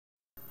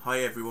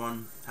Hi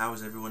everyone,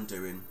 how's everyone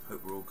doing?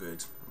 Hope we're all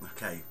good.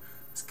 Okay,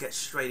 let's get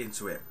straight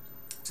into it.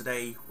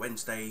 Today,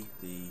 Wednesday,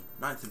 the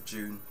 9th of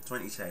June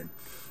 2010.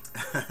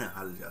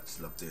 I just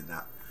love doing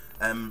that.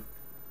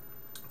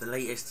 The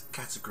latest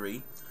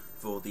category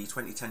for the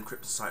 2010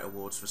 Cryptosite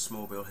Awards for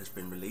Smallville has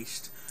been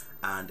released,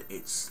 and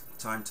it's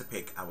time to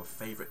pick our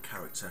favourite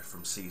character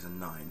from Season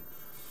 9.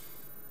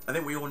 I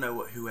think we all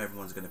know who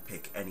everyone's going to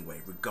pick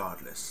anyway,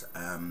 regardless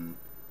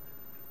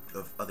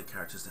of other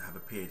characters that have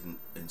appeared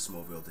in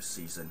Smallville this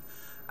season.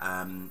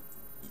 The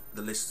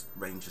list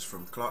ranges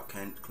from Clark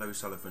Kent, Chloe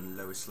Sullivan,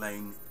 Lois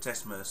Lane,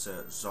 Tess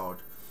Mercer, Zod,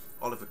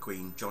 Oliver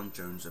Queen, John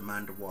Jones,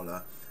 Amanda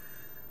Waller.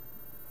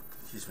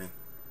 Excuse me.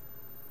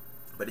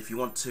 But if you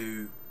want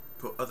to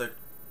put other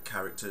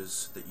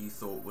characters that you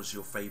thought was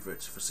your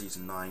favourite for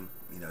season 9,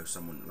 you know,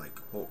 someone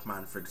like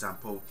Hawkman, for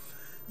example,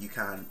 you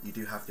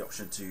do have the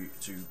option to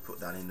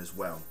put that in as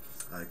well.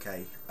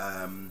 Okay.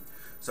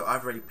 So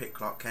I've already picked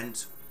Clark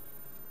Kent.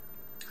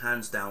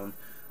 Hands down.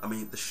 I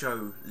mean, the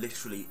show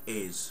literally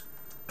is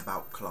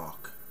about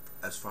Clark,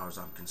 as far as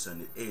I'm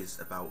concerned. It is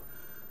about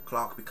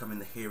Clark becoming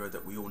the hero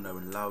that we all know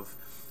and love.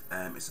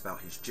 It's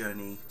about his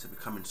journey to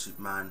becoming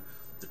Superman,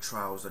 the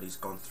trials that he's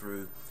gone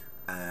through,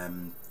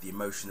 the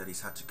emotion that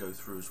he's had to go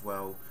through as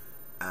well,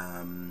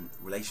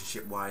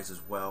 relationship wise as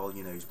well.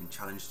 You know, he's been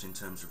challenged in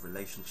terms of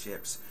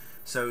relationships,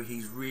 so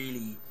he's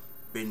really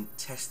been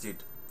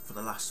tested for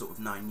the last sort of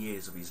 9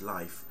 years of his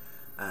life.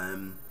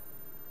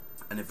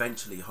 And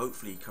eventually,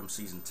 hopefully, come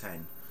season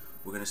 10,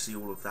 we're going to see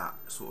all of that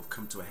sort of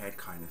come to a head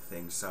kind of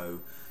thing.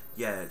 So,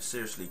 yeah,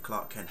 seriously,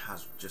 Clark Kent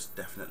has just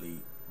definitely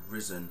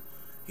risen.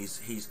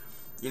 He's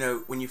you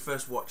know, when you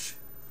first watch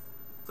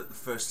the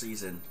first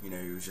season, you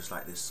know, he was just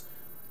like this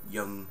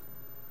young,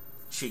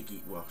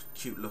 cheeky, well,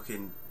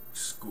 cute-looking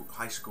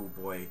high school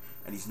boy,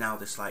 and he's now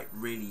this like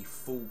really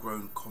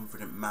full-grown,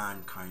 confident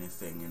man kind of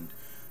thing. And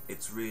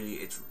it's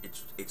really,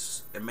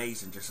 it's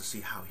amazing just to see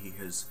how he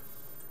has,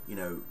 you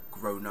know,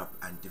 grown up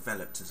and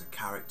developed as a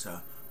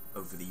character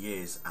over the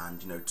years.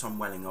 And you know, Tom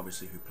Welling,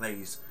 obviously, who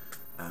plays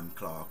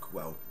Clark,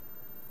 well,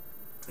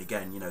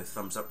 again, you know,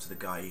 thumbs up to the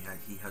guy.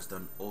 He has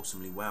done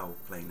awesomely well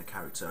playing the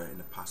character in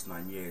the past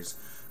 9 years.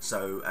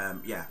 So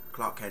yeah,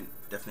 Clark Kent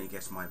definitely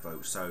gets my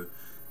vote. So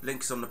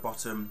links on the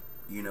bottom,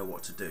 you know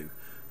what to do.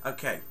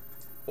 Okay,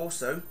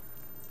 also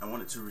I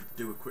wanted to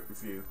do a quick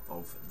review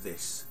of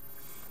this.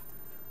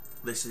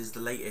 This is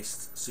the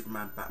latest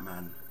Superman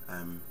Batman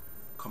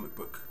comic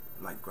book,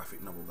 like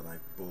graphic novel, that I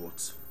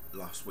bought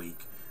last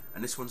week,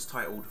 and this one's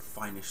titled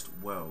Finest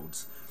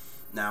Worlds.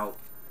 Now,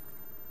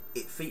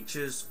 it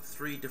features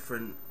 3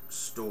 different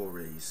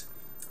stories,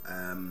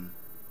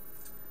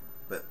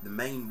 but the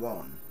main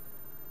one,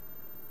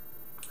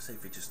 I say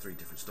features 3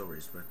 different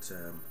stories, but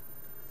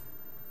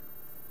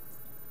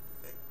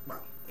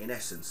well, in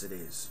essence it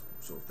is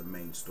sort of the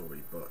main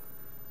story, but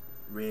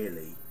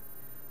really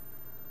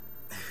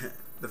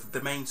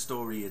the main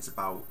story is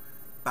about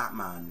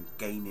Batman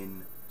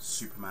gaining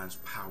Superman's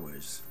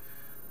powers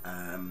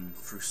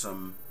through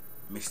some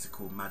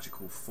mystical,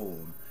 magical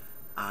form,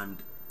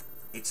 and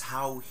it's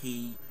how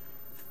he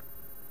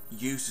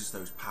uses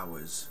those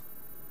powers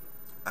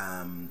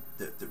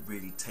that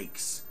really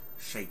takes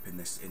shape in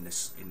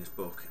this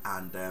book.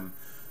 And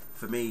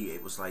for me,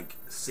 it was like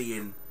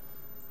seeing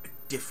a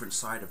different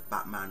side of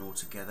Batman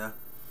altogether.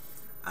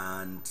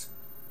 And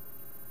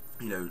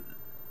you know,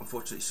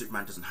 unfortunately,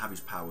 Superman doesn't have his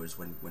powers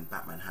when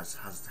Batman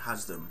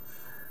has them.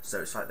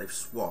 So it's like they've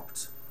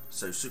swapped.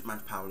 So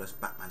Superman's powerless,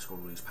 Batman's got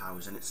all these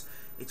powers, and it's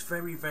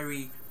very,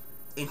 very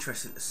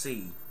interesting to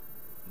see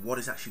what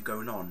is actually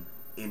going on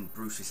in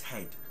Bruce's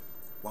head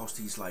whilst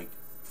he's like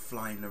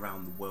flying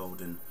around the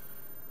world and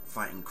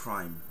fighting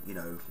crime, you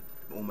know,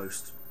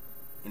 almost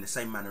in the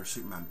same manner as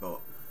Superman, but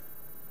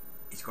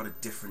he's got a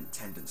different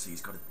tendency,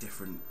 he's got a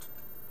different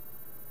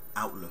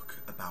outlook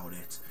about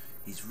it.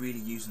 He's really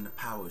using the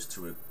powers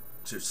to a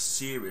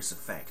serious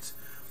effect,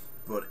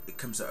 but it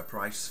comes at a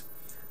price.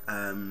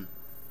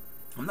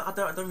 I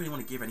don't really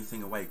want to give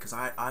anything away, because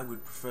I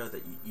would prefer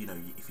that you know,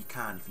 if you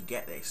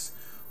get this,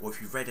 or if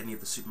you've read any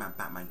of the Superman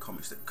Batman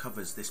comics that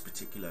covers this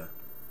particular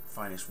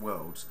Finest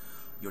Worlds,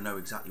 you'll know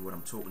exactly what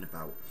I'm talking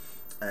about.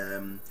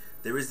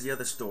 There is the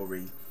other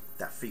story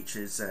that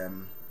features,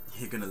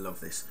 you're going to love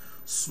this,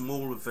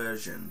 smaller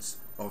versions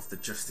of the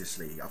Justice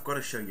League. I've got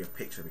to show you a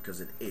picture because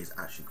it is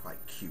actually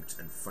quite cute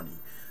and funny.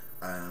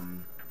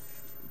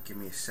 Give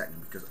me a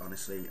second, because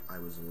honestly I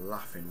was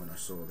laughing when I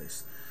saw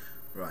this.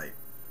 Right.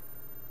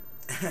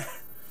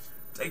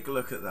 Take a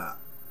look at that.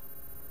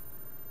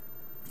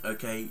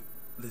 Okay,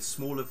 the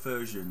smaller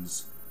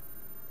versions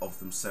of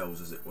themselves,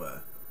 as it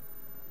were,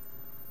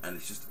 and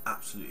it's just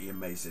absolutely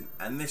amazing.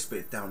 And this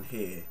bit down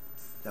here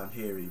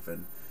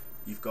even,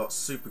 you've got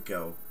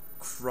Supergirl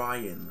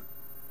crying,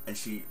 and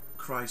she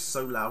cries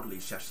so loudly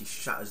she actually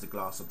shatters the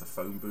glass of the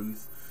phone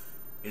booth.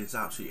 It's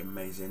absolutely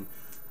amazing.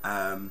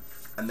 And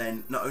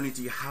then not only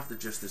do you have the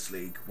Justice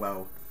League,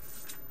 well,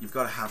 you've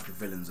got to have the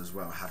villains as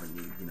well, haven't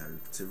you? You know,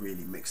 to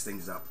really mix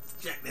things up.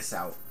 Check this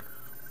out.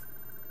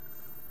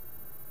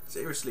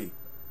 Seriously,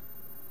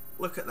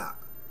 look at that.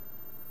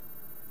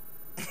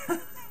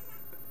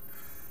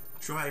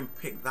 try and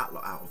pick that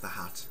lot out of the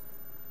hat.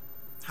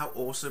 How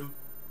awesome.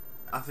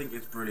 I think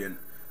it's brilliant.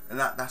 And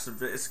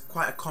it's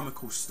quite a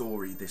comical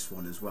story, this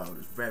one as well.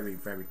 It's very,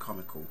 very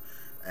comical.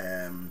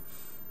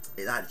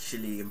 It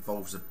actually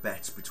involves a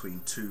bet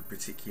between two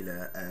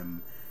particular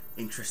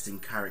interesting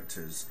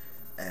characters.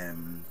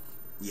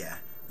 Yeah,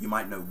 you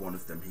might know one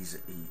of them. He's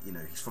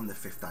from the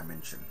fifth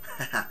dimension.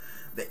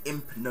 The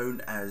imp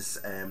known as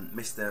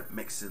Mr.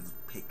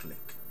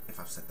 Mxyzptlk, if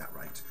I've said that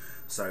right.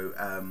 So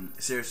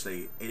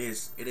seriously, it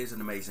is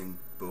an amazing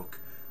book.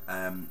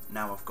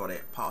 Now I've got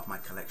it part of my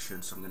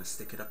collection, so I'm going to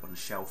stick it up on the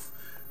shelf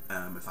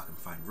if I can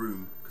find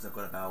room, because I've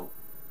got about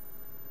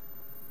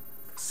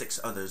 6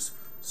 others.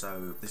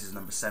 So this is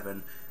number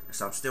 7.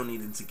 So I'm still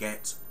needing to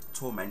get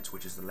Torment,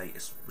 which is the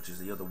latest, which is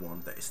the other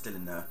one that is still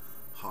in the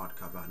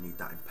hardcover. I need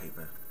that in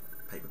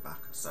paperback.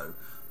 So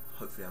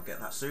hopefully I'll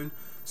get that soon.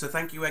 So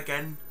thank you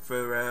again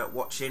for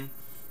watching.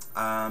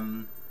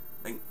 I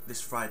think this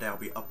Friday I'll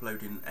be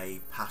uploading a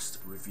past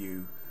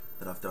review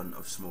that I've done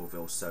of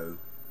Smallville, so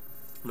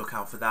look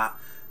out for that.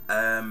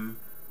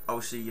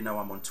 Obviously, you know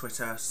I'm on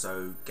Twitter,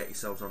 so get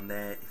yourselves on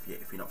there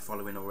if you're not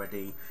following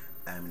already,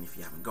 and if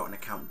you haven't got an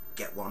account,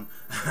 get one.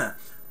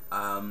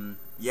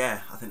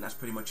 Yeah, I think that's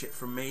pretty much it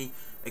from me.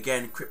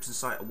 Again, Crips and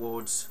Sight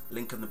Awards,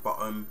 link on the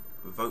bottom.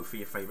 Vote for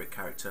your favourite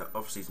character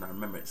of season. Now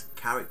remember, it's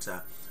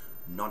character,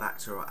 not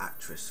actor or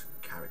actress,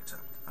 character.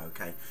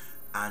 Okay,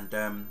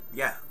 and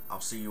yeah,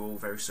 I'll see you all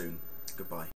very soon. Goodbye.